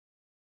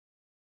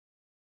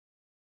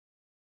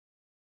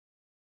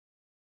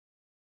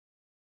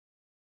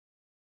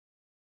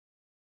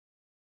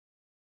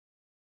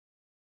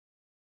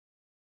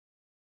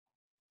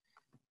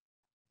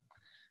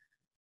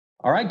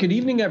All right, good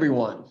evening,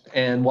 everyone,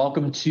 and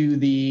welcome to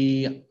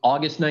the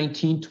August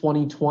 19th,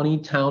 2020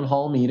 Town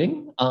Hall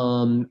meeting.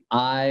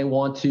 I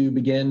want to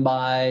begin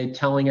by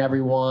telling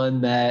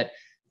everyone that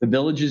the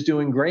village is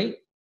doing great.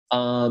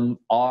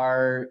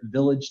 Our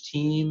village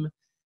team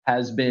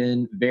has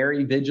been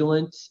very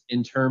vigilant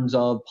in terms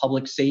of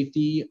public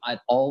safety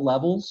at all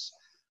levels,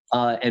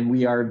 and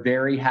we are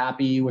very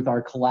happy with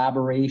our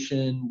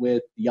collaboration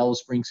with the Yellow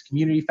Springs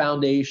Community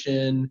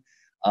Foundation,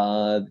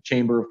 the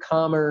Chamber of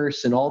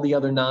Commerce, and all the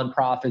other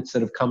nonprofits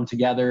that have come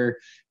together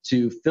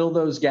to fill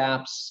those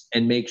gaps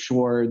and make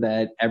sure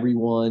that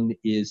everyone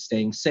is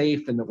staying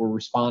safe and that we're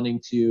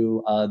responding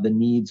to the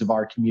needs of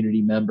our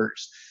community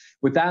members.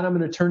 With that, I'm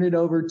going to turn it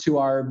over to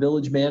our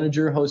village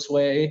manager,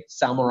 Josue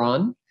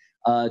Salmaran,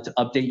 to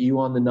update you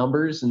on the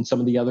numbers and some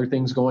of the other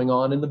things going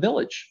on in the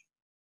village.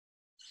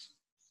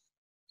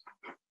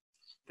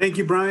 Thank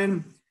you,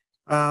 Brian.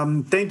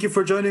 Thank you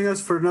for joining us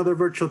for another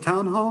virtual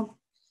town hall.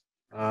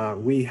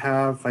 We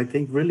have, I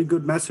think, really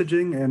good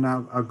messaging and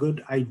a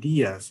good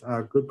ideas,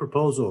 a good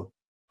proposal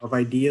of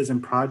ideas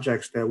and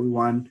projects that we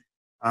want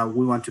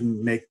to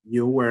make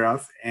you aware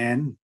of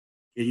and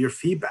get your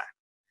feedback.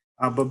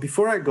 But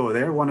before I go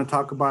there, I want to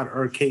talk about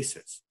our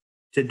cases.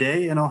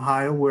 Today in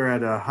Ohio, we're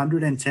at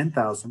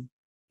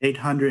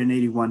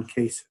 110,881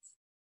 cases,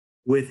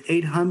 with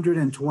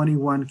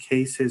 821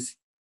 cases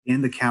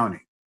in the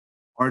county.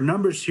 Our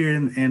numbers here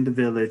in the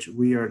village,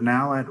 we are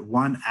now at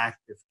one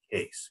active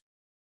case.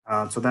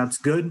 So that's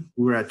good.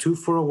 We were at 2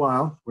 for a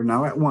while. We're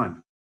now at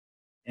 1.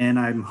 And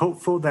I'm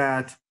hopeful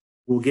that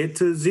we'll get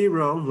to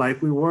 0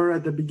 like we were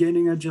at the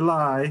beginning of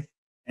July,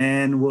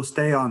 and we'll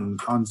stay on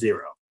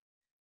 0.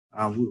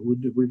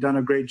 We've done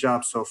a great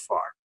job so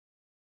far.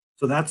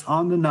 So that's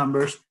on the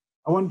numbers.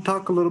 I want to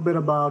talk a little bit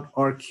about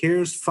our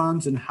CARES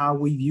funds and how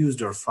we've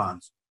used our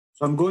funds.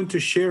 So I'm going to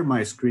share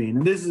my screen.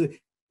 And this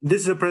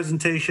is a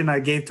presentation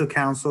I gave to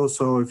council.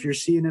 So if you're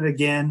seeing it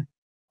again,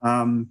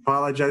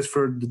 apologize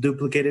for the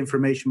duplicate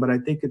information, but I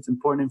think it's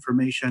important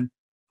information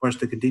for us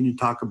to continue to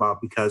talk about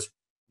because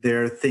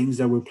there are things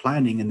that we're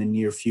planning in the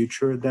near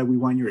future that we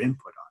want your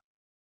input on.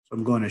 So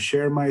I'm going to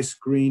share my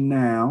screen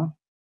now.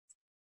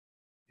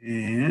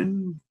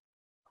 And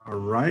all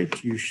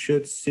right, you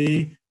should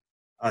see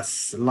a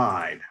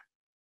slide.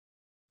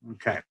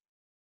 Okay.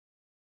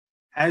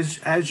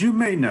 As you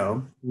may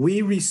know,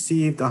 we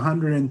received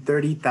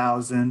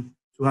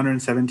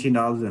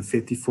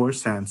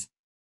 $130,217.54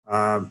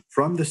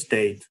 from the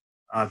state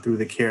through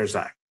the CARES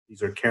Act.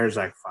 These are CARES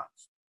Act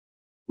funds.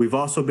 We've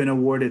also been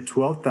awarded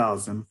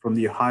 $12,000 from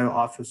the Ohio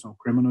Office of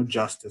Criminal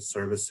Justice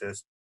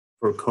Services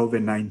for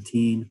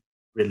COVID-19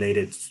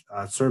 related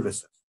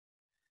services.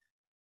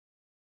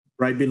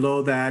 Right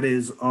below that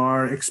is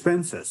our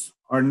expenses.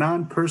 Our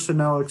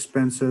non-personnel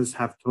expenses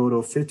have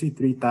totaled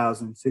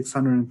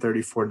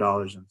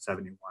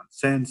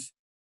 $53,634.71.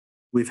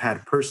 We've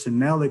had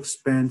personnel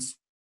expense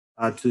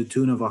to the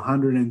tune of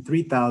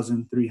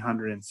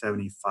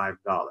 $103,375.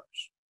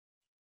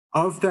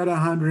 Of that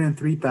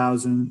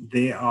 $103,000,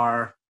 they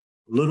are a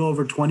little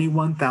over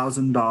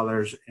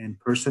 $21,000 in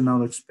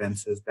personnel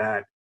expenses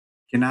that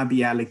cannot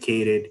be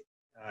allocated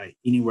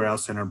anywhere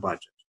else in our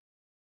budget.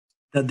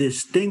 The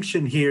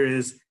distinction here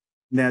is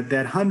that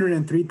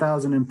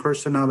 $103,000 in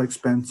personnel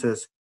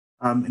expenses,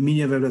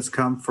 many of it has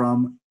come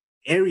from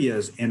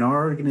areas in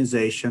our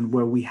organization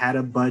where we had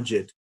a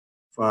budget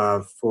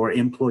for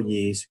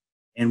employees,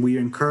 and we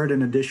incurred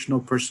an additional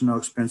personnel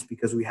expense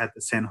because we had to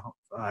send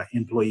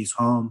employees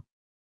home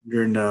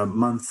during the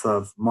month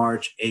of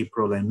March,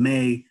 April, and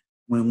May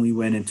when we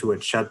went into a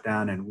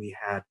shutdown and we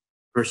had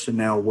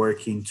personnel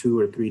working 2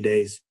 or 3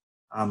 days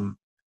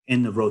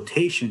in the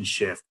rotation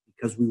shift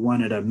because we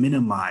wanted to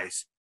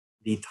minimize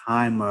the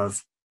time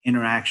of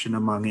interaction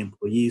among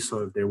employees.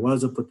 So if there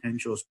was a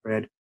potential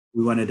spread,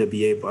 we wanted to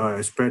be able,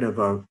 a spread of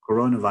a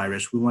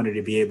coronavirus, we wanted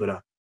to be able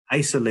to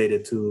isolate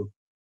it to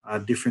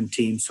different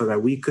teams so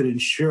that we could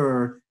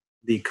ensure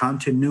the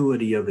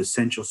continuity of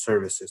essential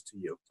services to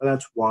you. So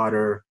that's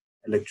water,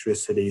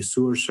 electricity,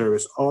 sewer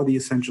service, all the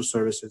essential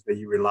services that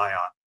you rely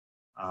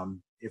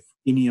on. If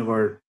any of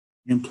our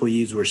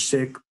employees were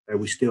sick, that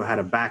we still had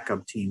a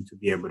backup team to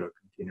be able to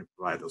continue to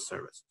provide those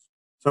services.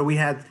 So we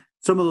had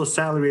some of those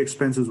salary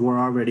expenses were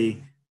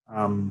already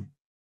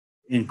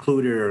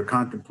included or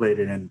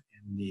contemplated in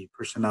the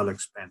personnel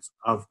expense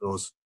of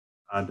those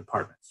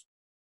departments.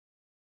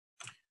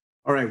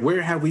 All right,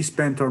 where have we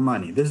spent our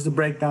money? This is a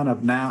breakdown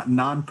of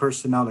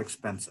non-personnel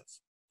expenses.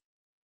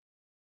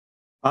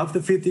 Of the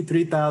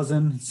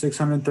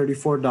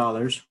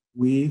 $53,634,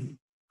 we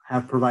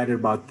have provided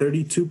about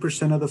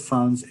 32% of the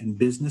funds in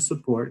business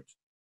support,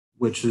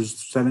 which is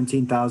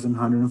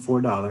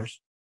 $17,104.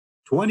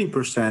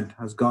 20%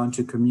 has gone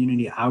to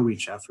community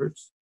outreach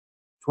efforts.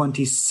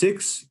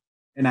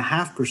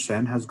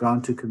 26.5% has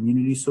gone to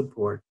community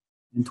support,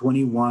 and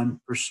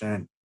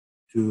 21%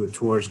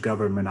 towards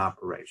government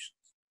operations.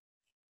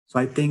 So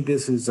I think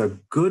this is a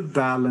good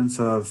balance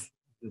of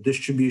the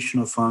distribution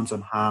of funds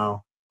on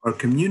how our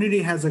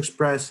community has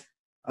expressed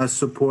us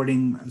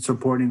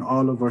supporting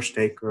all of our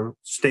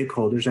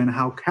stakeholders and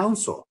how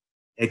council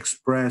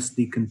express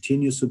the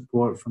continued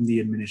support from the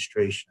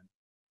administration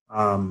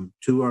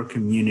to our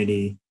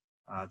community,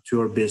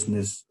 to our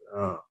business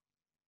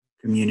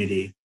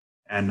community,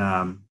 and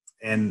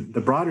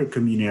the broader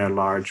community at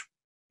large.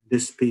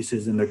 This piece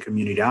is in the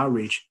community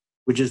outreach,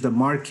 which is the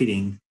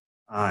marketing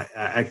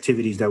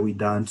activities that we've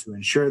done to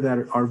ensure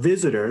that our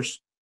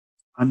visitors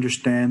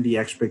understand the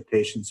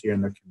expectations here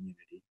in the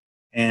community.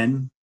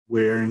 And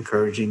we're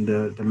encouraging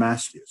the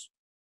mass use.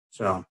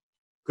 So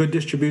good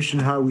distribution,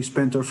 how we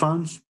spent our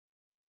funds.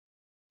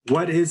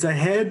 What is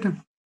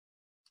ahead?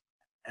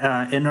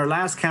 In our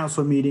last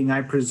council meeting,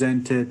 I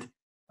presented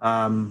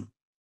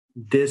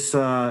this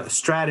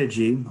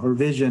strategy or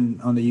vision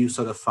on the use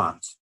of the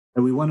funds.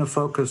 And we want to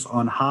focus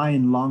on high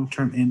and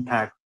long-term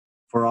impact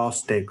for all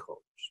stakeholders.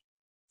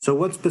 So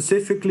what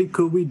specifically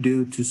could we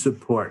do to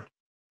support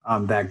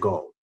that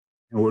goal?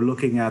 And we're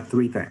looking at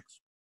three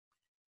things.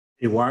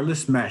 A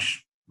wireless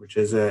mesh, which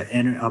is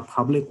a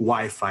public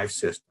Wi-Fi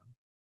system.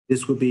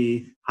 This would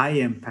be high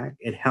impact.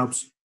 It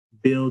helps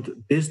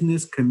build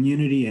business,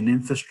 community, and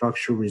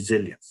infrastructure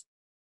resilience.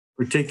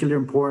 Particularly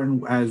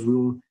important as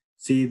we'll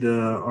see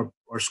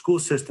our school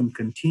system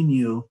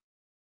continue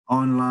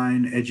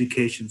online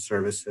education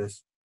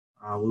services.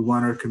 We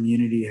want our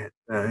community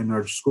and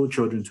our school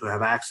children to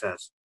have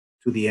access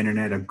to the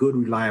internet, a good,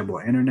 reliable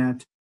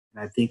internet,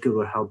 and I think it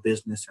will help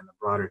business and the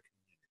broader community.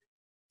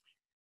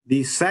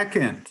 The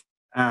second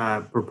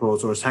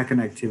proposal or second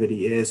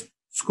activity is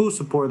school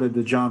support at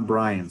the John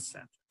Bryan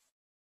Center.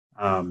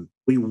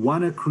 We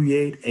want to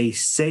create a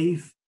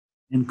safe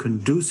and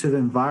conducive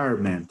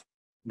environment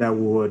that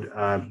would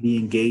be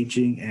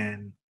engaging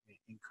and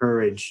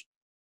encourage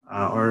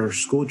our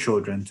school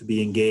children to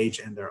be engaged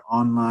in their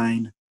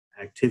online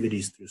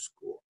activities through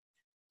school.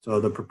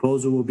 So the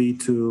proposal will be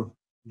to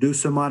do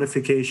some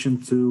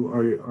modification to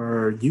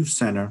our youth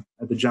center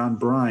at the John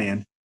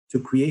Bryan to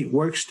create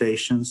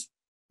workstations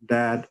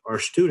that our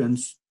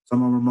students,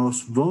 some of our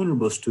most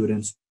vulnerable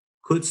students,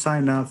 could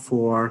sign up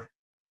for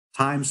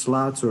time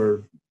slots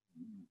or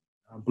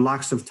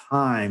blocks of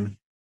time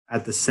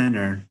at the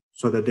center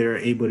so that they're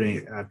able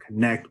to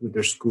connect with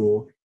their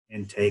school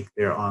and take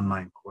their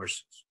online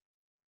courses.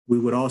 We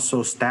would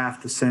also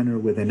staff the center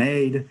with an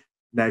aide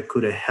that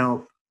could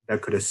help,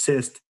 that could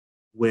assist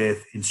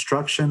with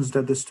instructions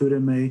that the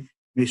student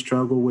may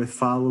struggle with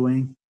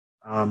following,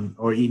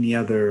 or any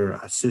other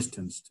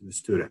assistance to the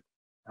student.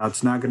 Now,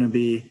 it's not going to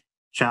be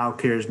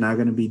childcare, it's not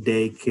going to be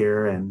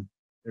daycare, and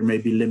there may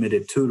be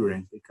limited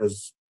tutoring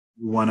because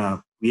we want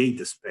to create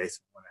the space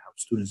and want to help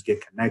students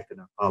get connected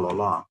and follow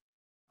along.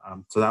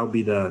 So that would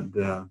be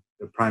the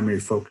primary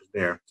focus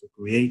there, to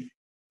create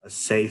a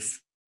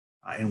safe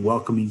and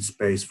welcoming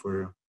space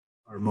for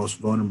our most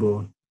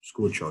vulnerable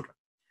school children.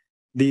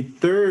 The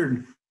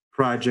third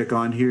project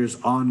on here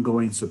is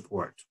ongoing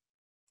support.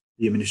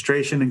 The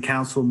administration and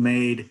council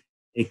made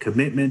a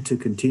commitment to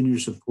continue to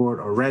support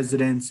our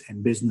residents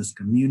and business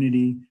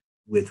community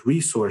with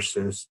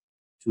resources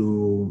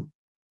to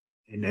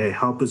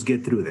help us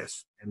get through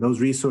this. And those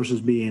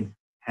resources being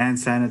hand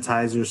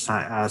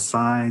sanitizers,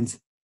 signs,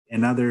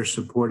 and other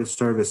supportive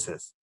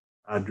services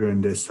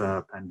during this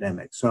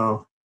pandemic.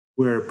 So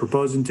we're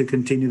proposing to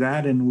continue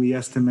that, and we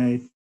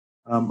estimate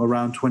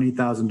around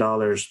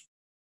 $20,000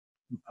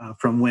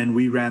 from when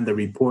we ran the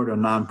report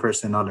on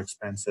non-personnel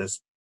expenses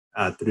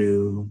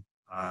through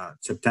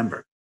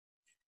September.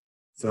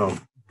 So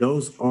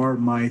those are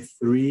my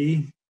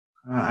three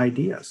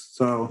ideas.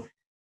 So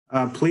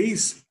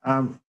please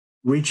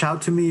reach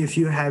out to me if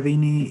you have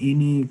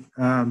any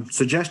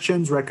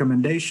suggestions,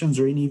 recommendations,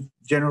 or any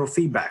general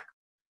feedback.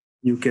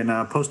 You can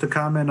post a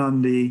comment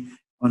on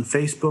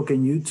Facebook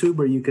and YouTube,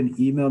 or you can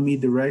email me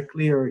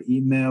directly or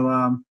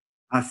email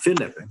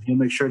Philip, and he'll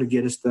make sure to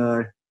get us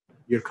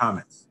your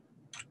comments.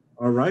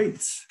 All right.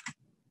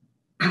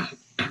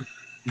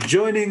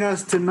 Joining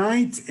us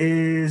tonight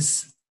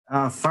is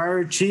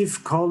Fire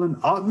Chief Colin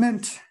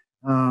Altman.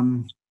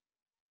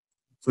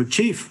 So,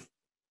 Chief.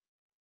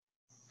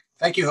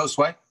 Thank you,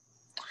 Josue.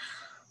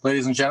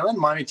 Ladies and gentlemen,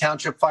 Miami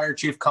Township Fire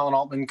Chief Colin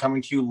Altman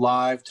coming to you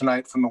live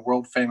tonight from the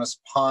world-famous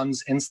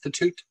Ponds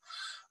Institute.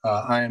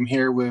 I am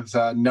here with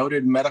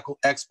noted medical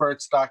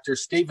experts, Dr.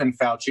 Stephen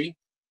Fauci,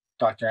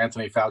 Dr.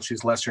 Anthony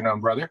Fauci's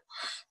lesser-known brother,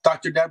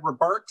 Dr. Deborah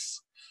Birx,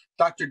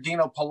 Dr.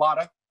 Dino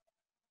Pallotta,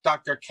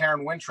 Dr.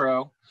 Karen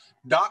Wintrow,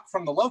 Doc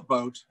from the Love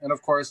Boat, and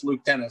of course,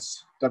 Luke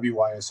Dennis,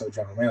 WYSO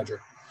General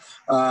Manager.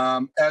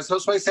 As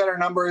Josue said, our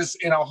numbers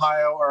in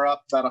Ohio are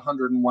up about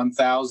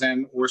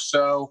 101,000 or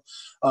so.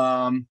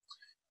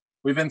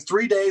 We've been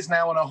 3 days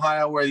now in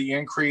Ohio where the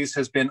increase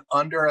has been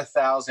under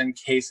 1,000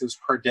 cases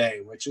per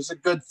day, which is a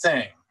good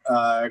thing,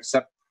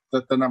 except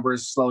that the number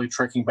is slowly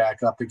tricking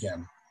back up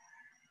again.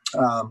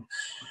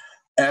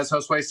 As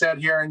Josue said,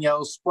 here in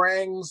Yellow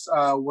Springs,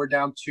 we're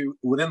down to,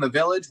 within the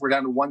village, we're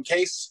down to one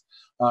case.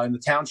 In the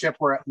township,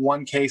 we're at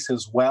one case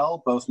as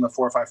well, both in the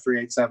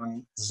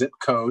 45387 zip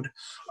code.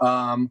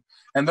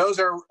 And those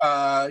are,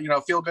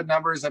 feel-good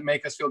numbers that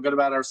make us feel good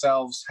about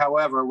ourselves.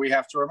 However, we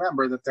have to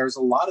remember that there's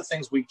a lot of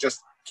things we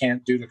just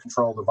can't do to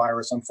control the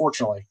virus,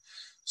 unfortunately.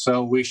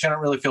 So we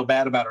shouldn't really feel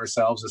bad about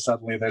ourselves if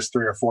suddenly there's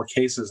 3 or 4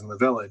 cases in the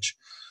village.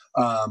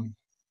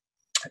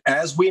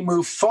 As we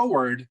move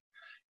forward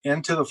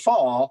into the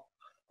fall,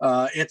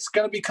 it's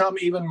going to become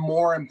even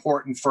more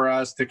important for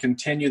us to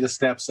continue the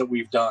steps that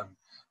we've done.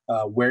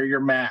 Wear your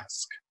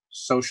mask,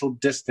 social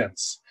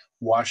distance,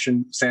 wash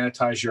and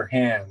sanitize your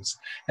hands,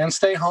 and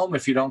stay home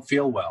if you don't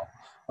feel well.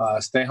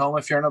 Stay home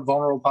if you're in a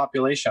vulnerable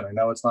population. I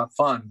know it's not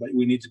fun, but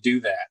we need to do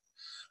that.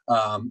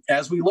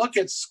 As we look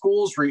at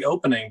schools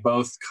reopening,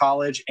 both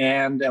college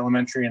and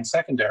elementary and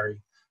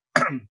secondary,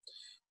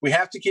 we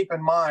have to keep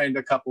in mind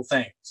a couple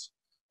things.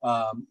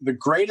 The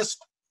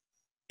greatest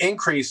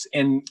increase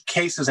in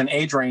cases and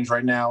age range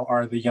right now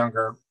are the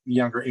younger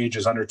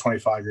ages, under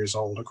 25 years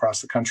old,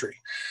 across the country.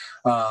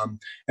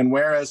 And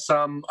whereas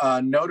some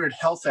noted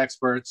health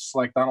experts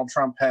like Donald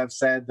Trump have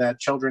said that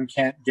children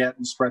can't get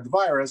and spread the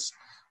virus,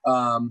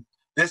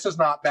 this is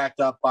not backed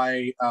up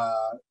by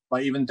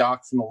even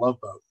docs in the Love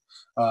Boat.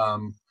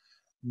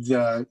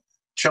 The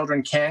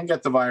children can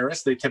get the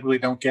virus. They typically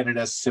don't get it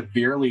as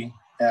severely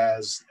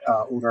as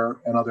older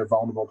and other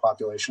vulnerable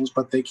populations,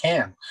 but they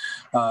can.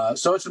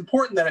 So it's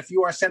important that if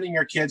you are sending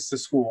your kids to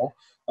school,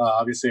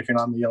 obviously if you're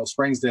not in the Yellow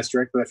Springs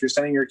district, but if you're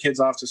sending your kids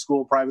off to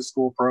school, private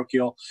school,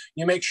 parochial,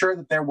 you make sure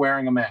that they're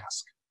wearing a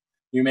mask.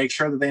 You make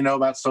sure that they know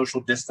about social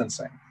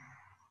distancing.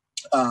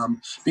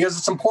 Because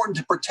it's important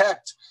to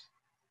protect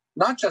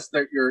not just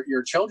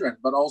your children,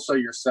 but also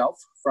yourself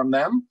from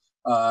them,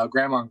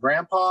 grandma and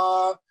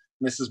grandpa,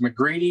 Mrs.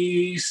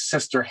 McGreedy,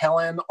 Sister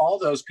Helen, all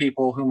those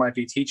people who might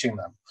be teaching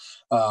them.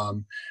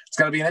 It's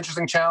going to be an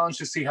interesting challenge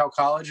to see how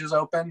college is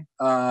open.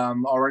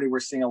 Already we're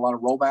seeing a lot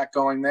of rollback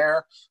going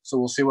there. So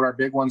we'll see what our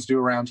big ones do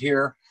around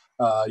here,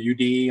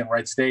 UD and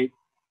Wright State,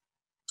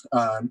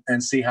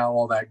 and see how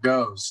all that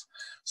goes.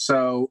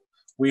 So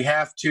we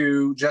have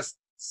to just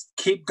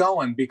keep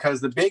going,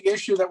 because the big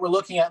issue that we're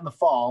looking at in the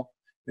fall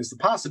is the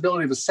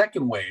possibility of a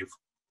second wave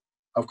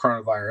of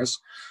coronavirus,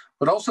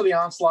 but also the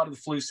onslaught of the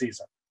flu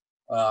season.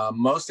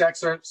 Most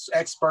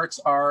experts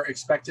are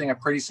expecting a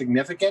pretty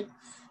significant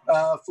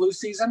flu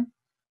season.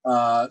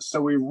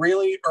 So we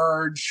really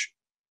urge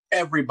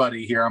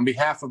everybody here, on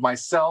behalf of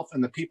myself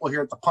and the people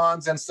here at the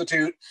Ponds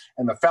Institute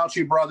and the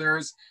Fauci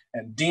brothers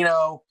and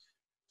Dino,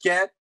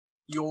 get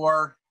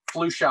your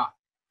flu shot.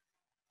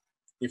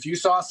 If you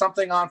saw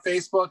something on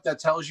Facebook that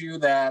tells you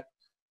that,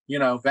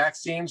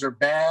 vaccines are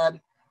bad,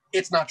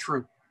 it's not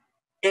true.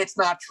 It's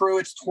not true.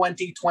 It's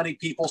 2020,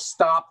 people.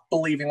 Stop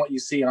believing what you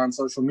see on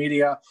social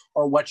media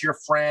or what your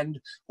friend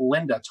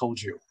Linda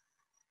told you,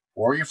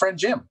 or your friend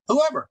Jim,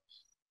 whoever.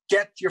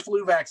 Get your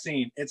flu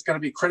vaccine. It's going to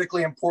be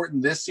critically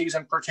important this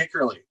season,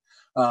 particularly.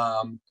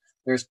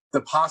 There's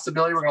the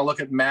possibility we're going to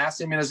look at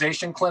mass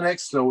immunization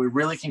clinics so we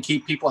really can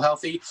keep people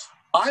healthy.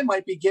 I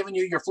might be giving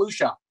you your flu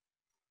shot.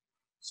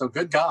 So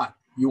good God,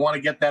 you want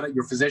to get that at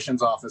your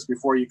physician's office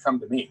before you come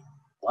to me.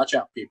 Watch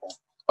out, people.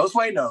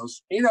 Josue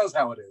knows. He knows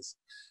how it is.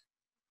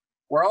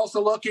 We're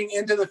also looking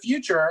into the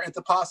future at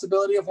the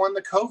possibility of when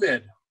the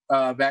COVID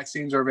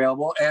vaccines are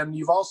available. And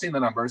you've all seen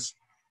the numbers.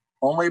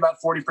 Only about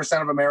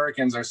 40% of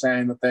Americans are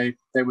saying that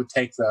they would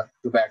take the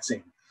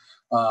vaccine.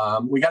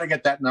 We got to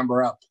get that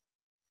number up.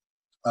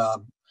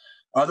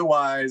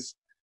 Otherwise,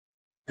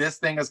 this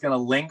thing is going to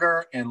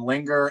linger and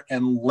linger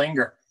and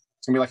linger.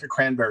 It's going to be like a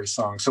Cranberry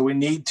song. So we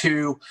need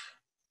to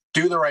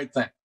do the right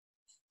thing.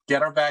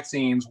 Get our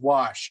vaccines,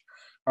 wash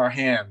our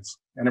hands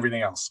and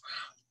everything else.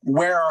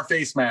 Wear our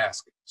face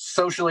mask,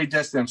 socially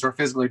distance or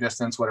physically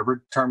distance,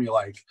 whatever term you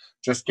like.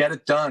 Just get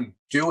it done.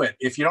 Do it.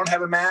 If you don't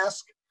have a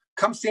mask,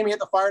 come see me at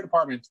the fire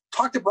department.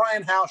 Talk to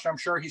Brian Hausch. I'm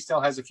sure he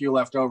still has a few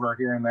left over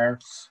here and there.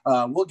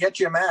 We'll get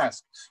you a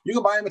mask. You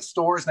can buy them at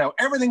stores now.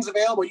 Everything's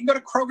available. You can go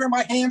to Kroger and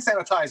buy hand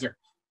sanitizer.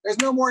 There's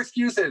no more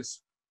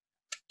excuses.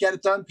 Get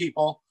it done,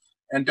 people.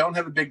 And don't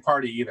have a big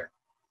party either,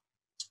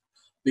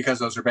 because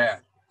those are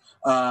bad.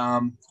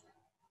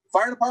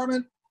 Fire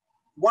department,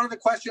 one of the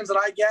questions that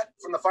I get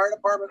from the fire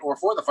department or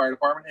for the fire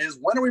department is,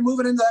 when are we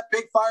moving into that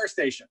big fire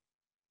station?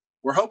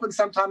 We're hoping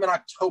sometime in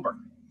October.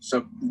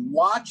 So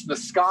watch the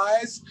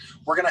skies.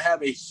 We're going to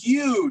have a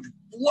huge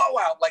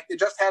blowout like they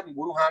just had in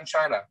Wuhan,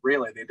 China.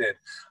 Really, they did.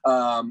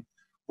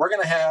 We're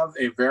going to have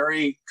a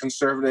very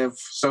conservative,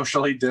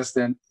 socially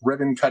distant,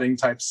 ribbon-cutting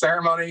type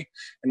ceremony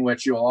in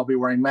which you'll all be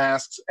wearing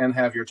masks and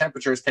have your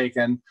temperatures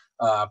taken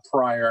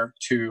prior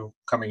to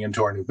coming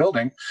into our new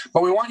building.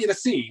 But we want you to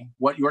see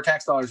what your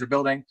tax dollars are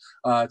building.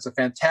 It's a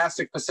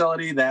fantastic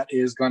facility that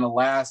is going to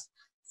last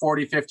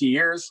 40, 50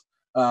 years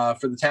for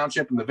the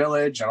township and the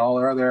village and all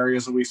our other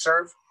areas that we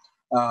serve.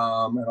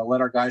 And it'll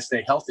let our guys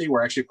stay healthy.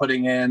 We're actually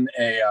putting in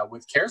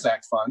with CARES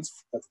Act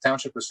funds that the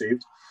township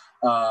received,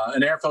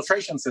 an air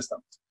filtration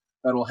system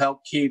that will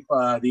help keep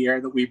the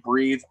air that we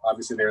breathe,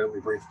 obviously the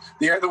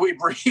air that we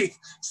breathe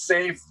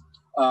safe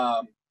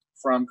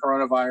from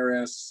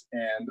coronavirus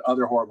and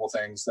other horrible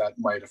things that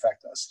might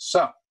affect us.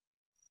 So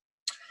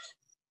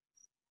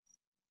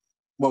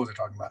what was I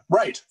talking about?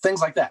 Right, things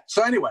like that.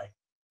 So anyway,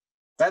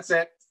 that's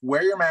it.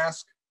 Wear your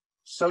mask,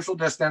 social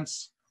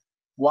distance,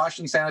 wash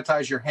and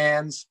sanitize your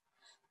hands.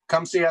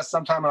 Come see us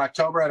sometime in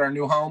October at our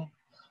new home.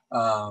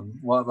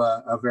 We'll have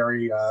a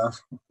very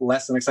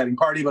less than exciting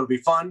party, but it'll be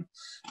fun.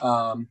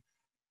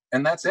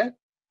 And that's it.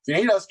 If you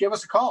need us, give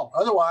us a call.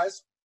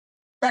 Otherwise,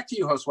 back to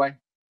you, Josue,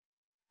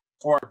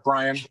 or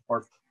Brian,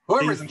 or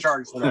whoever's in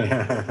charge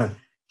today.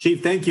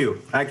 Chief, thank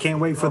you. I can't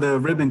wait for the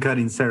ribbon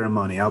cutting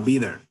ceremony. I'll be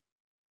there.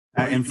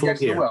 In full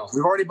gear. Will.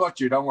 We've already booked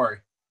you. Don't worry.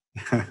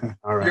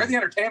 All right. You're the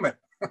entertainment.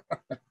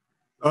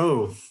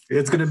 Oh,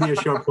 it's going to be a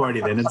short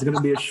party then. It's going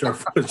to be a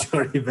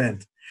short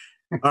event.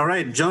 All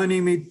right.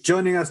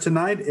 Joining us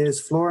tonight is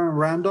Florence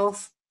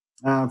Randolph.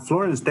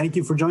 Florence, thank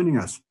you for joining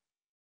us.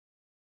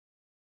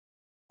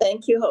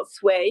 Thank you,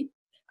 Josue.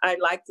 I'd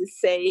like to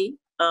say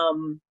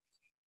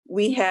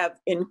we have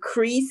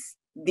increased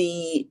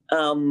the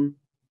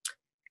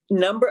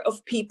number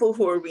of people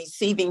who are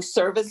receiving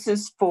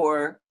services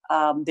for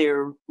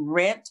their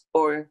rent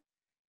or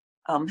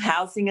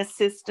housing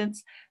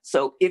assistance.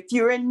 So if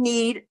you're in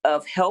need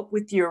of help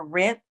with your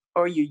rent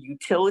or your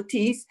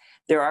utilities,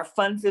 there are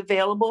funds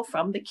available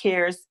from the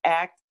CARES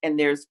Act, and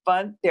there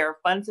are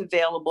funds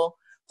available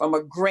from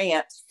a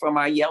grant from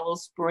our Yellow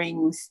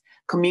Springs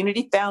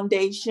Community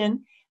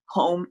Foundation,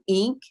 Home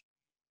Inc.,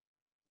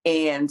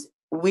 and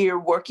we're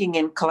working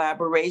in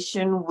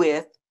collaboration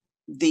with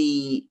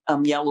the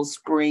Yellow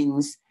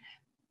Springs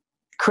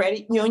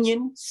Credit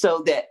Union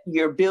so that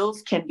your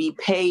bills can be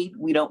paid.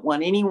 We don't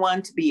want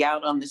anyone to be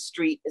out on the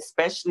street,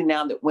 especially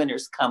now that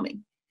winter's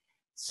coming.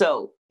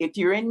 So if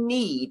you're in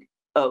need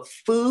of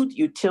food,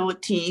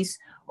 utilities,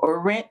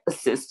 or rent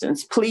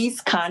assistance,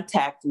 please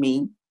contact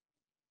me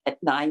at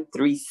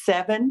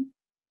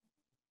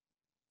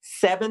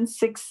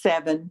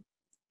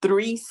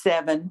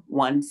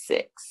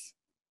 937-767-3716.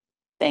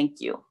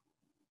 Thank you.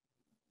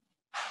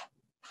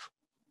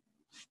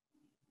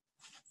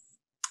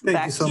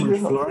 Thank you so much,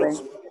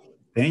 Florence.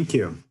 Thank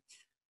you.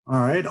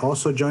 All right.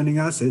 Also joining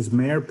us is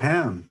Mayor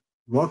Pam.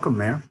 Welcome,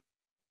 Mayor.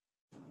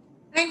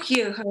 Thank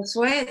you,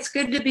 Josue. It's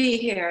good to be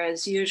here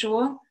as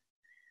usual.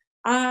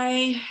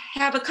 I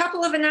have a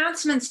couple of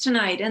announcements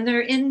tonight, and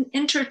they're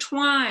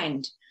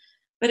intertwined,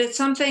 but it's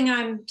something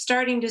I'm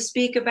starting to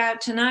speak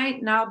about tonight,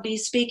 and I'll be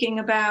speaking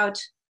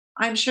about,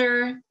 I'm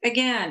sure,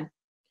 again.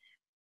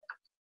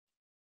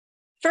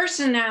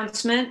 First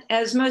announcement,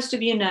 as most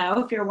of you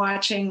know, if you're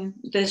watching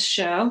this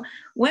show,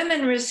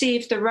 women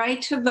received the right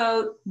to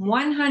vote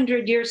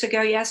 100 years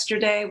ago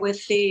yesterday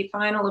with the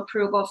final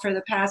approval for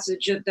the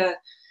passage of the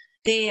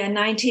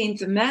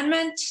 19th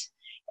Amendment.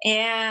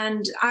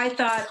 And I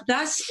thought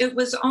thus it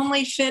was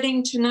only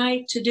fitting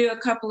tonight to do a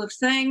couple of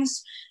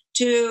things.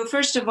 To,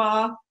 first of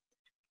all,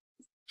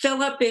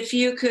 Philip, if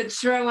you could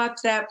throw up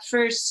that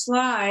first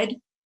slide,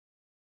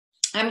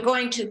 I'm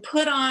going to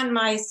put on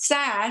my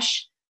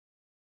sash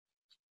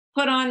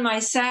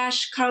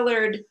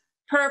colored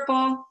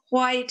purple,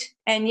 white,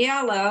 and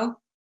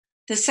yellow,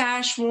 the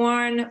sash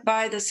worn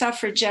by the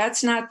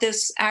suffragettes, not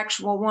this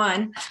actual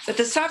one, but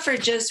the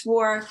suffragists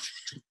wore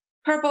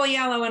purple,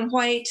 yellow, and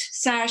white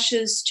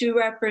sashes to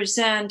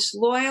represent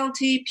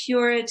loyalty,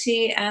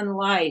 purity, and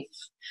life.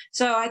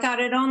 So I thought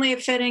it only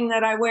fitting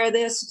that I wear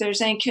this. If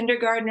there's any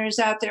kindergartners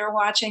out there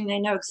watching, they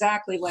know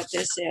exactly what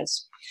this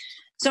is.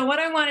 So what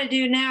I want to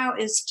do now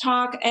is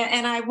talk,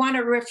 and I want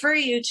to refer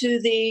you to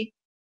the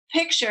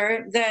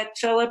picture that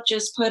Philip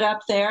just put up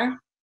there.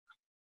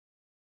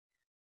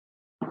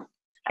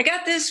 I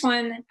got this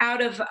one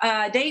out of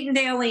Dayton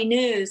Daily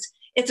News.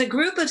 It's a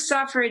group of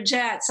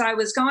suffragettes. I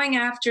was going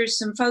after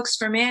some folks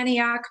from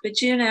Antioch,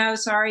 but you know,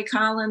 sorry,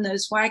 Colin,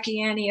 those wacky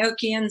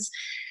Antiochians.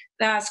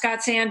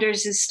 Scott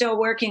Sanders is still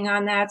working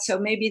on that, so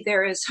maybe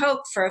there is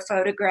hope for a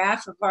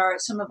photograph of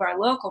some of our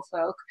local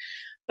folk.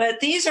 But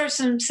these are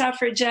some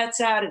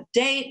suffragettes out of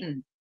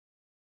Dayton.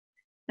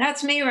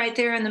 That's me right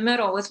there in the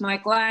middle with my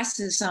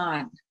glasses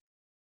on.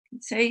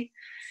 See?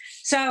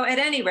 So at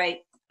any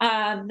rate,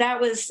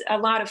 that was a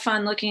lot of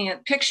fun looking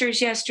at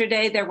pictures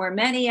yesterday. There were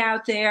many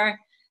out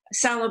there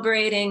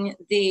celebrating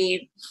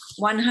the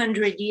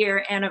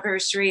 100-year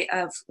anniversary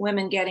of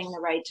women getting the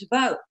right to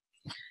vote.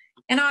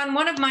 And on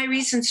one of my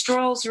recent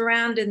strolls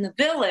around in the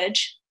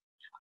village,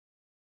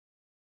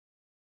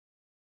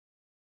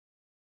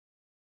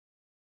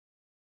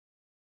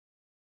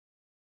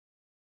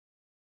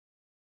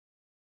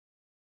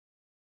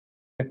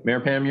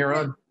 Mayor Pam, you're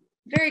on.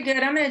 Very good.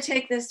 I'm going to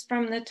take this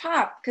from the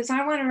top because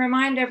I want to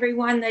remind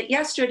everyone that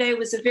yesterday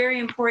was a very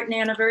important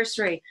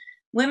anniversary.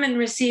 Women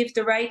received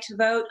the right to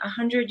vote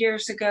 100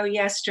 years ago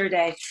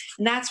yesterday.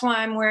 And that's why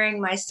I'm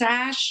wearing my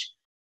sash,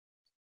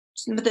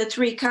 the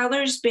three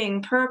colors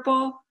being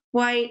purple,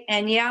 white,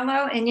 and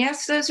yellow. And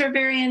yes, those are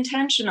very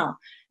intentional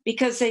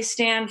because they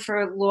stand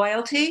for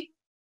loyalty,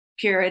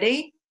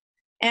 purity,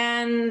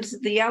 and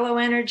the yellow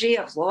energy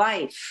of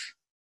life.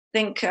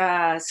 Think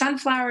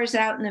sunflowers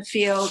out in the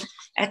field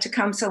at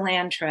Tecumseh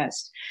Land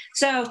Trust.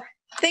 So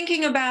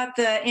thinking about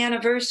the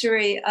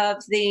anniversary of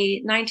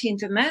the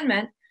 19th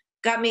Amendment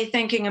got me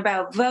thinking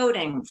about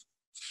voting.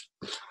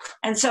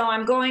 And so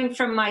I'm going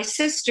from my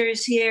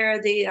sisters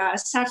here, the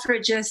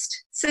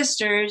suffragist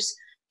sisters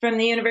from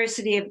the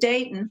University of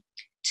Dayton,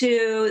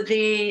 to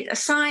the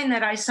sign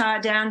that I saw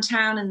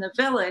downtown in the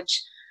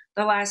village,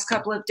 the last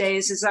couple of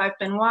days as I've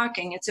been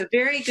walking. It's a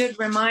very good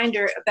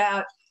reminder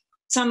about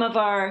some of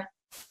our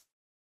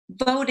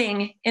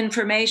voting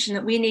information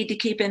that we need to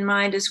keep in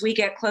mind as we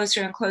get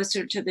closer and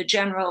closer to the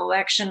general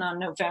election on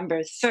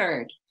November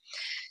 3rd.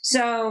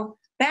 So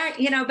back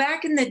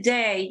in the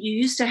day, you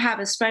used to have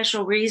a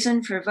special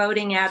reason for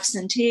voting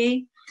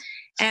absentee.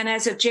 And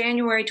as of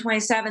January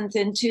 27th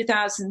in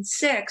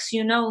 2006,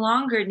 you no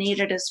longer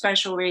needed a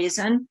special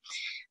reason,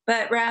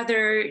 but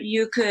rather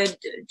you could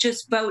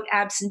just vote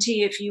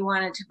absentee if you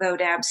wanted to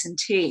vote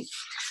absentee.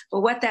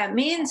 But what that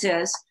means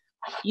is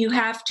you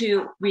have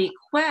to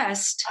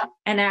request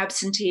an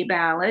absentee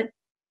ballot.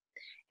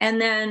 And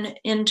then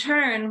in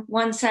turn,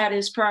 once that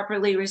is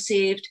properly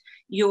received,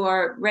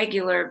 your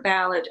regular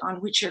ballot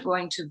on which you're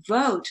going to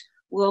vote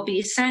will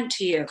be sent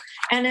to you.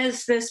 And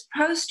as this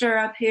poster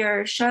up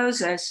here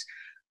shows us,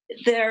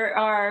 there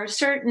are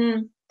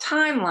certain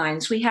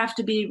timelines we have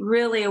to be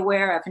really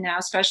aware of now,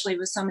 especially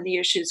with some of the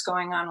issues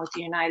going on with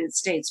the United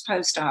States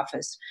Post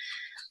Office.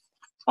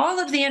 All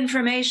of the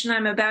information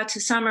I'm about to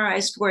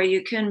summarize for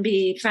you can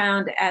be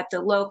found at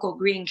the local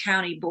Greene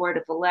County Board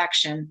of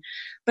Election.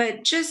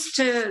 But just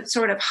to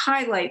sort of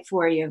highlight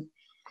for you,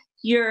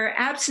 your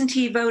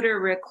absentee voter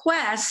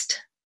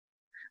request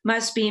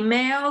must be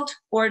mailed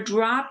or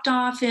dropped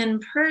off in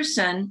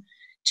person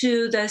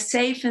to the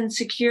safe and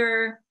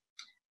secure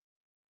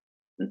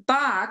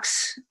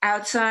box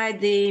outside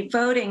the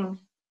voting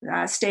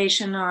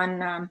station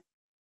on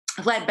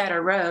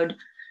Ledbetter Road,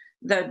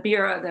 the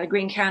Bureau, the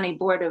Greene County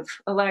Board of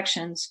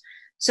Elections.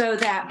 So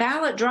that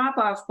ballot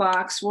drop-off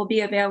box will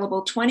be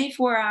available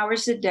 24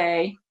 hours a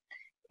day.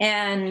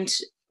 And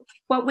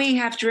what we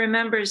have to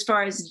remember as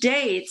far as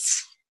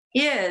dates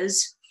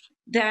is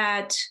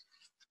that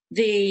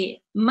the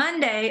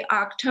Monday,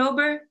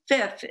 October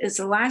 5th is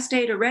the last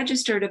day to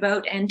register to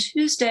vote, and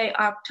Tuesday,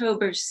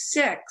 October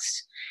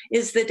 6th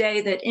is the day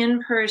that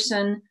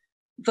in-person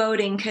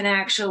voting can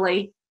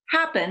actually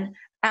happen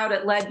out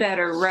at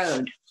Ledbetter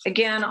Road.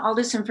 Again, all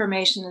this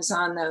information is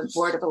on the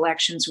Board of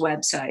Elections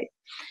website.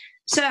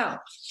 So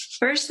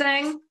first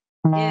thing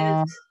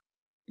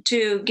is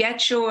to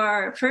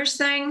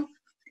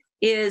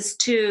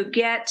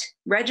get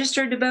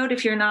registered to vote.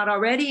 If you're not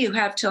already, you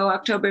have till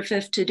October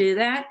 5th to do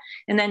that.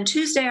 And then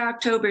Tuesday,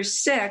 October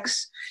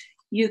 6th,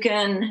 you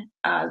can,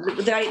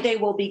 they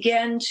will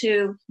begin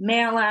to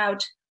mail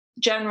out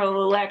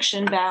general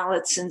election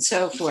ballots and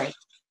so forth.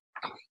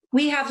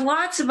 We have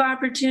lots of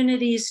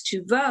opportunities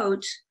to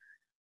vote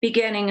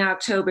beginning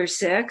October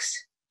 6th.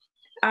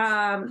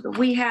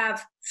 We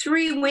have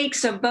 3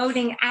 weeks of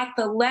voting at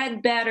the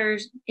Ledbetter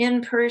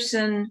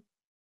in-person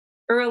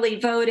early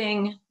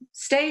voting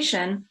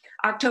station,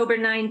 October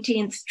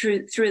 19th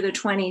through the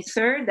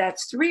 23rd.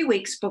 That's 3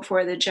 weeks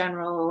before the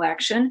general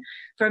election,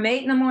 from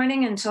 8 in the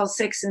morning until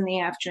 6 in the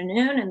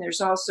afternoon. And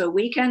there's also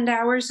weekend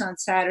hours on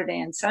Saturday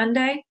and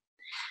Sunday.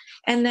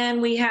 And then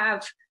we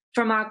have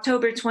from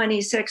October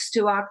 26th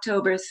to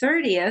October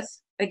 30th,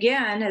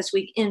 again, as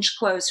we inch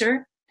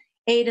closer,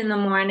 8 in the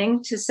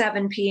morning to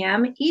 7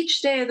 p.m.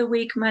 each day of the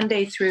week,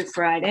 Monday through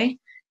Friday.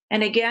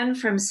 And again,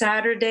 from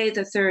Saturday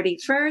the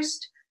 31st,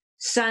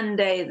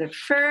 Sunday the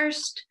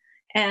 1st,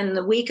 and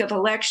the week of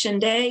Election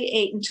Day,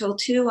 8 until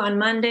 2 on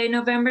Monday,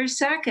 November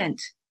 2nd.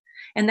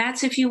 And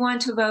that's if you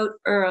want to vote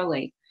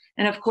early.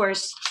 And of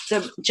course,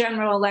 the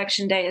general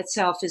election day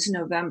itself is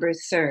November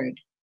 3rd.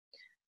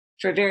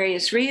 For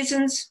various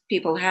reasons,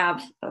 people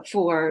have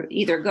for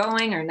either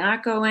going or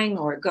not going,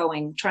 or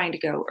going, trying to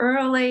go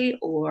early,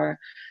 or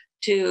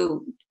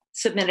to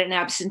submit an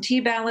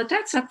absentee ballot.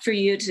 That's up for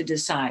you to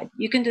decide.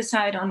 You can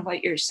decide on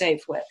what you're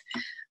safe with.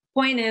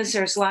 Point is,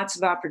 there's lots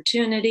of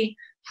opportunity.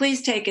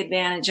 Please take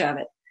advantage of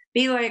it.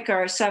 Be like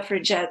our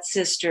suffragette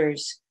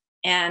sisters,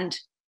 and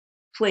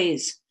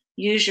please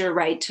use your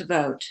right to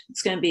vote.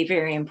 It's going to be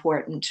very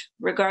important,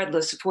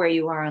 regardless of where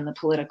you are on the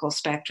political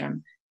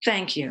spectrum.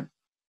 Thank you.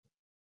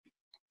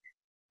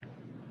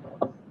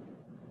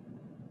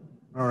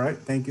 All right.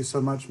 Thank you so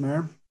much,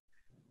 Mayor.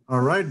 All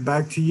right.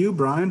 Back to you,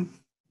 Brian.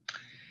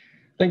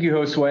 Thank you,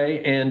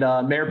 Josue. And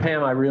Mayor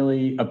Pam, I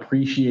really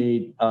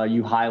appreciate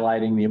you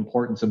highlighting the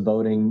importance of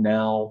voting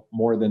now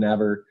more than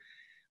ever.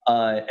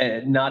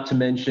 And not to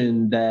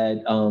mention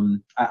that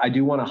I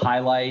do want to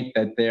highlight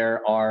that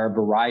there are a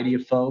variety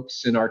of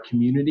folks in our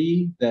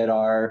community that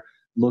are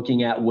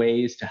looking at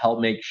ways to help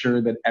make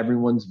sure that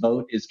everyone's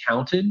vote is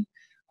counted.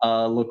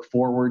 Look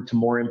forward to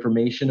more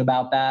information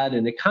about that.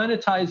 And it kind of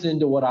ties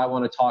into what I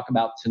want to talk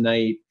about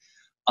tonight.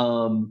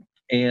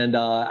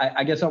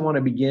 I guess I want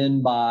to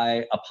begin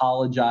by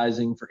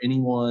apologizing for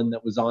anyone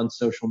that was on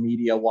social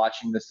media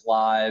watching this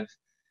live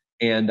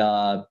and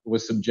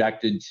was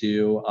subjected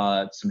to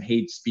some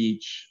hate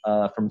speech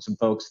from some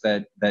folks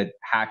that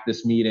hacked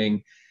this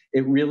meeting.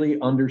 It really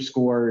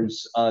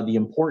underscores the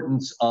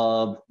importance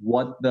of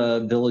what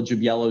the Village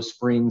of Yellow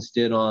Springs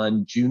did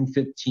on June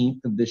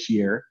 15th of this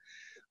year.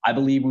 I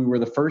believe we were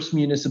the first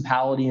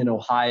municipality in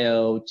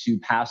Ohio to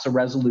pass a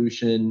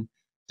resolution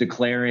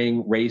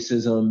declaring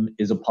racism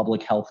is a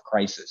public health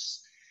crisis.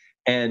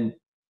 And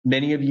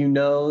Many of you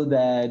know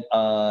that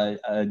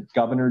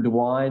Governor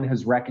DeWine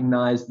has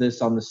recognized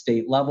this on the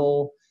state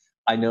level.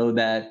 I know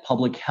that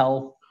public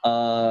health,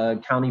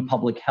 county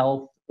public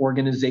health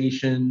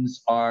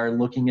organizations are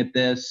looking at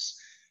this.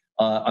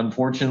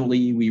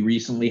 Unfortunately, we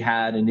recently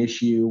had an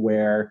issue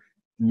where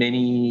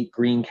many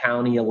Greene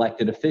County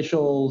elected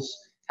officials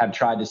have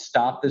tried to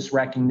stop this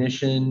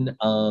recognition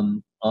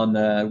on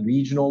the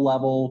regional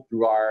level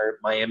through our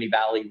Miami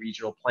Valley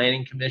Regional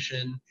Planning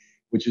Commission,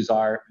 which is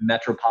our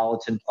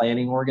metropolitan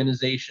planning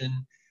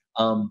organization.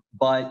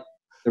 But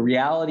the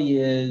reality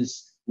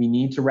is we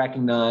need to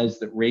recognize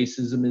that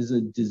racism is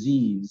a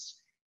disease.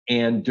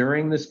 And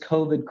during this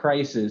COVID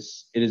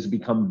crisis, it has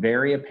become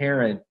very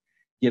apparent,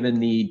 given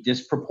the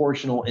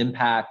disproportional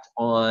impact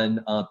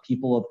on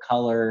people of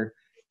color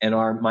and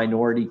our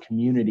minority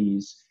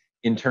communities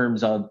in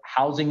terms of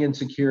housing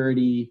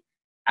insecurity,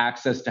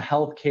 access to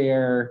health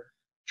care,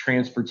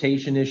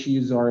 transportation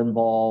issues are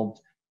involved.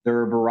 There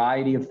are a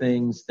variety of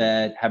things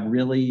that have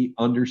really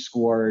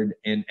underscored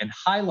and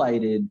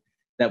highlighted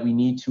that we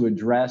need to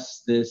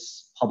address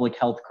this public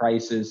health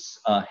crisis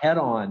head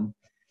on,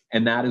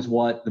 and that is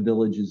what the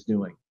Village is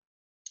doing.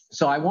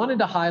 So I wanted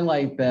to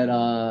highlight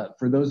that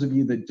for those of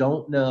you that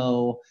don't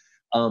know,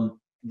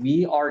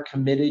 we are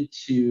committed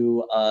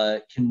to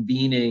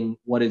convening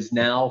what is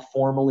now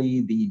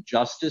formally the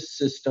Justice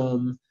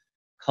System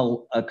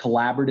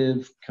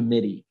Collaborative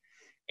Committee.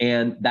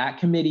 And that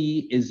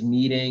committee is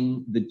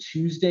meeting the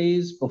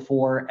Tuesdays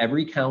before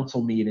every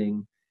council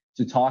meeting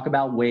to talk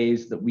about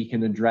ways that we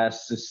can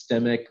address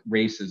systemic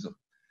racism.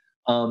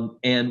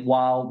 And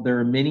while there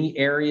are many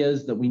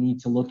areas that we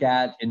need to look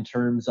at in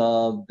terms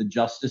of the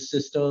justice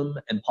system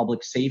and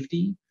public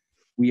safety,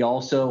 we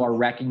also are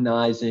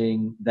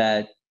recognizing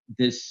that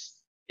this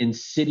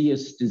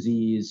insidious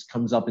disease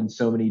comes up in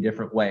so many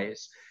different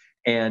ways.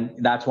 And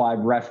that's why I've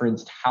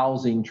referenced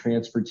housing,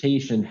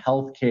 transportation,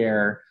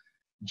 healthcare,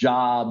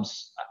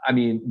 jobs. I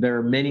mean, there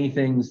are many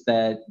things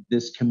that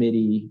this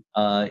committee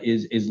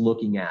is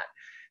looking at.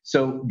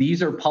 So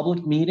these are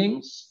public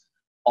meetings.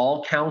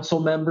 All council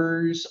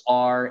members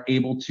are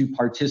able to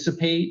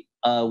participate.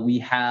 We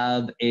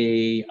have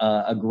a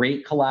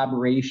great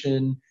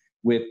collaboration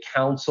with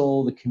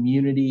council, the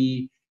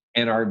community,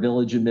 and our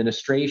village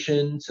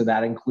administration. So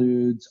that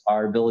includes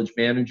our village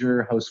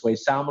manager, Josue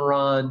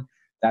Salmaron.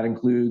 That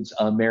includes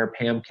Mayor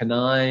Pam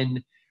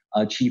Canine,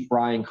 Chief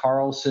Brian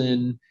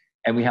Carlson,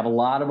 and we have a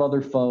lot of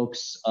other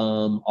folks.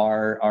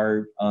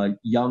 Our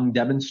young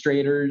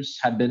demonstrators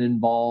have been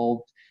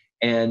involved.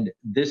 And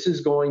this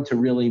is going to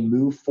really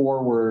move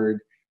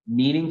forward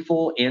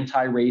meaningful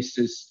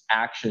anti-racist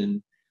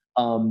action.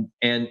 And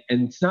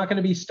it's not going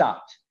to be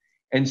stopped.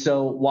 And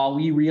so while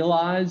we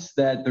realize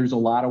that there's a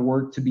lot of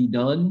work to be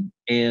done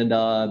and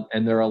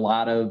there are a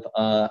lot of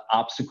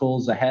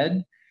obstacles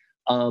ahead,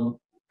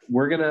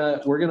 we're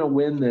gonna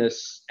win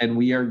this, and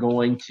we are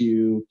going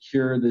to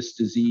cure this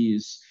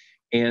disease.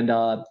 And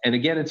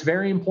again, it's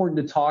very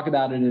important to talk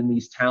about it in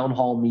these town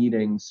hall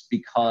meetings,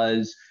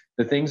 because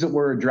the things that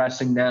we're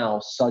addressing now,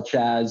 such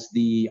as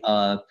the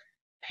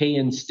pay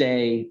and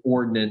stay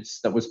ordinance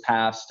that was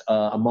passed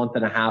a month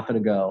and a half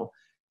ago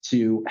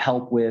to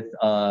help with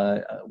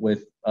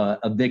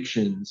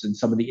evictions and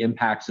some of the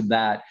impacts of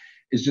that,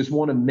 is just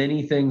one of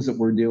many things that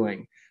we're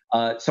doing.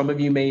 Some of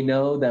you may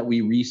know that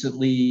we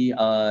recently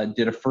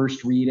did a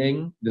first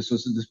reading. This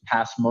was this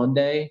past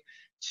Monday,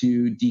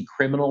 to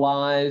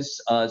decriminalize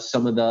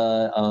some of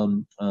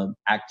the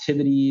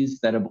activities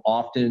that have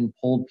often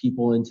pulled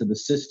people into the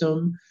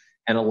system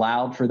and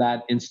allowed for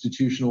that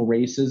institutional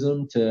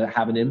racism to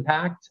have an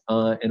impact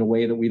in a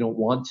way that we don't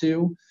want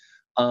to.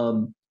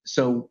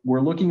 So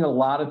we're looking at a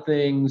lot of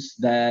things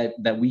that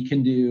we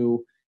can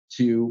do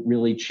to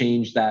really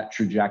change that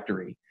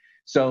trajectory.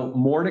 So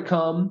more to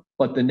come,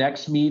 but the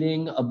next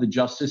meeting of the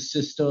Justice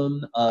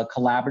System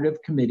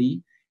Collaborative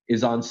Committee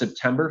is on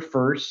September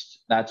 1st.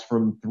 That's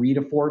from 3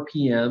 to 4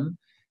 p.m.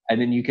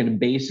 And then you can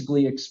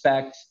basically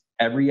expect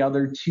every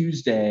other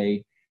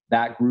Tuesday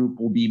that group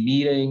will be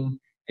meeting,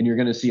 and you're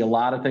going to see a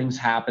lot of things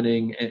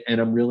happening. And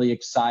I'm really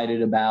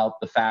excited about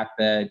the fact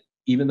that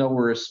even though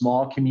we're a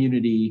small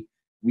community,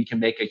 we can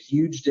make a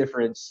huge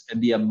difference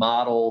and be a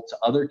model to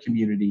other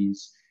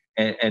communities.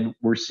 And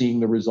we're seeing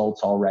the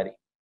results already.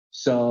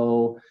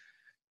 So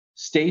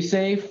stay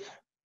safe,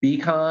 be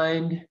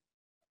kind,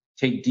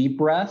 take deep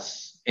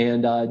breaths,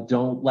 and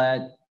don't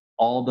let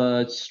all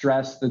the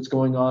stress that's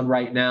going on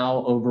right now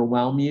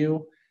overwhelm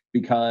you,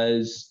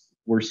 because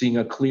we're seeing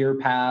a clear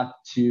path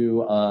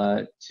to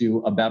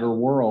a better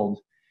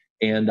world,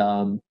 and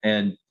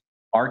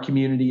our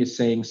community is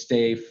staying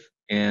safe,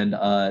 and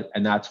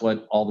that's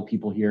what all the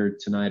people here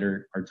tonight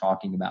are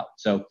talking about.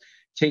 So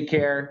take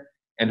care,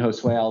 and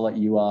Josue, I'll let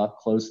you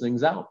close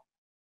things out.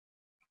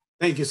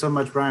 Thank you so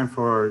much, Brian,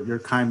 for your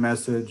kind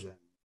message and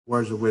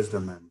words of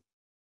wisdom and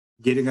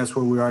getting us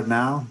where we are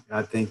now.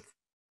 I think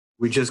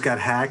we just got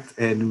hacked,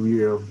 and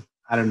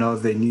I don't know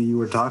if they knew you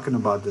were talking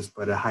about this,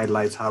 but it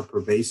highlights how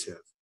pervasive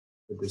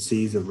the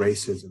disease of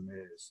racism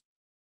is,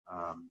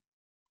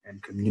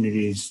 and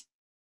communities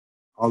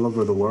all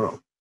over the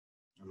world.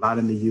 lot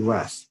in the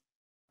U.S.,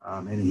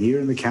 and here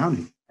in the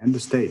county and the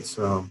state.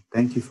 So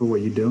thank you for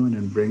what you're doing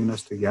and bringing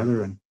us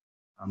together and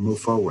move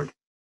forward.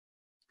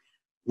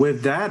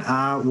 With that,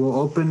 we'll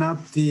open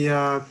up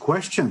the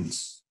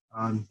questions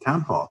on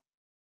Town Hall.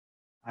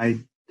 I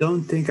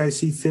don't think I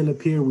see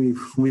Philip here.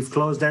 We've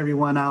closed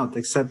everyone out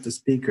except the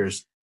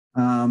speakers.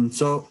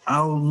 So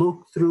I'll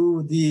look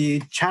through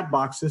the chat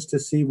boxes to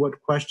see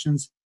what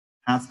questions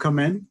have come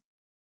in.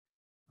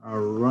 All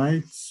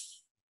right.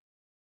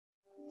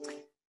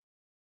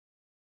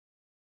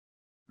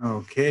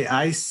 Okay,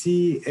 I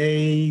see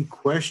a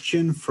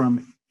question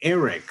from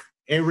Eric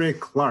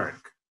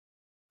Clark.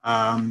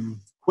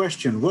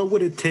 Question, what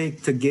would it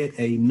take to get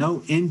a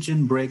no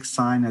engine brake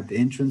sign at the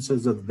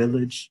entrances of the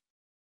village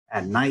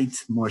at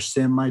night? More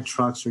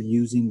semi-trucks are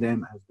using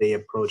them as they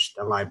approach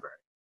the library.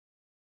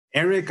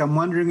 Eric, I'm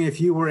wondering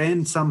if you were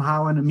in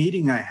somehow in a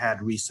meeting I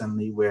had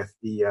recently with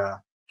the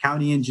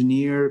county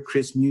engineer,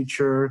 Chris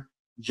Mucher,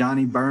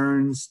 Johnny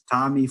Burns,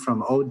 Tommy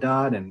from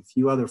ODOT, and a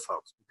few other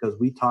folks, because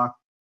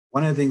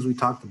one of the things we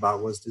talked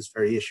about was this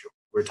very issue.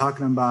 We're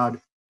talking about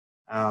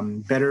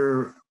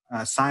better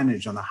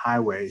signage on the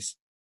highways,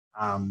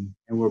 and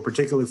we're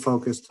particularly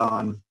focused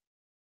on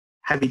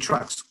heavy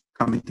trucks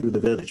coming through the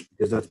village,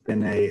 because that's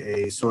been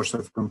a source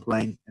of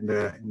complaint in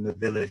the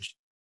village,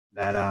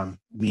 that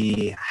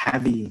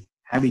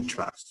heavy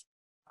trucks,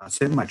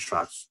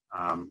 semi-trucks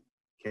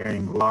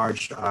carrying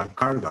large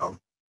cargo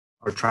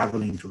are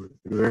traveling through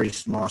very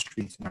small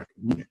streets in our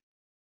community.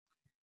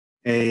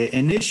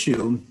 An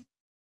issue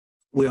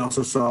we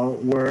also saw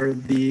were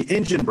the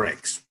engine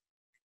brakes.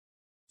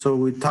 So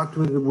we talked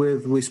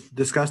we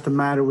discussed the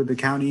matter with the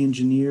county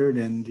engineer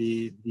and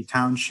the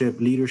township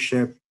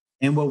leadership.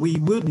 And what we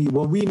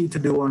need to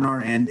do on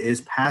our end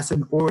is pass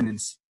an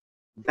ordinance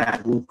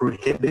that will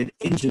prohibit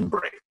engine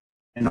brake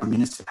in our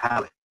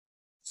municipality.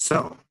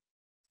 So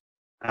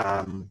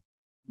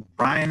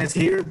Brian is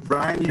here.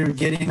 Brian, you're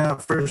getting a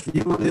first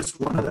view of this.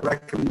 One of the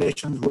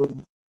recommendations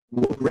we'll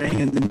bring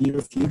in the near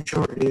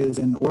future is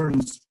an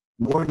ordinance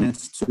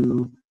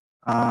to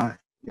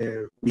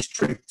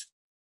restrict,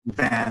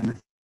 ban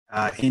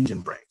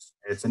engine brakes.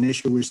 It's an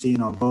issue we're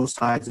seeing on both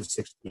sides of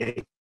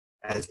 68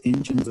 as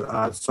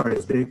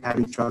as big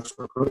heavy trucks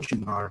are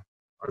approaching our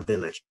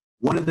village.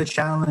 One of the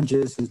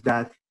challenges is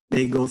that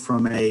they go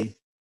from a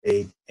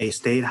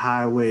state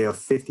highway of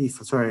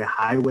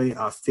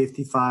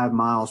 55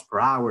 miles per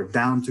hour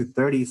down to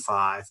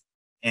 35,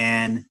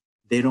 and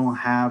they don't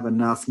have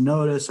enough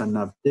notice,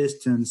 enough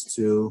distance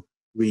to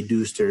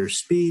reduce their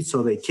speed,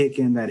 so they kick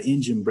in that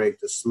engine brake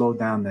to slow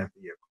down that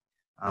vehicle.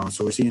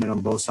 So we're seeing it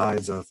on both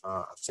sides of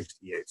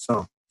 68.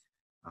 So,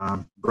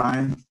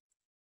 Brian,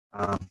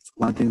 it's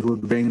one thing we'll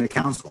bring to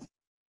council.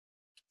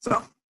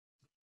 So,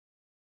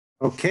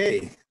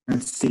 okay,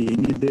 let's see,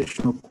 any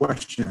additional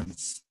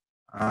questions?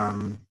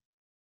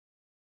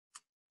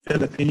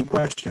 Philip, any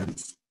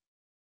questions?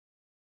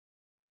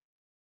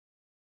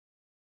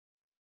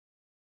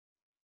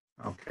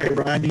 Okay,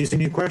 Brian, do you see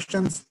any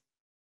questions?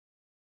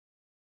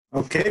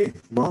 Okay,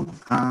 well,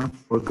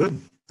 we're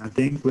good. I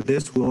think with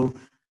this, we'll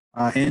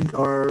end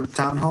our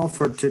town hall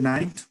for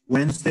tonight,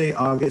 Wednesday,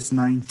 August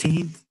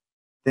 19th.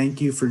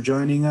 Thank you for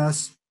joining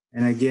us.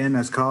 And again,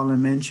 as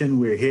Colin mentioned,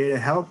 we're here to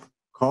help.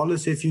 Call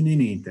us if you need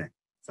anything.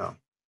 So,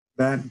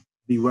 that,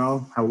 be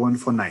well, have a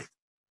wonderful night.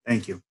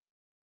 Thank you.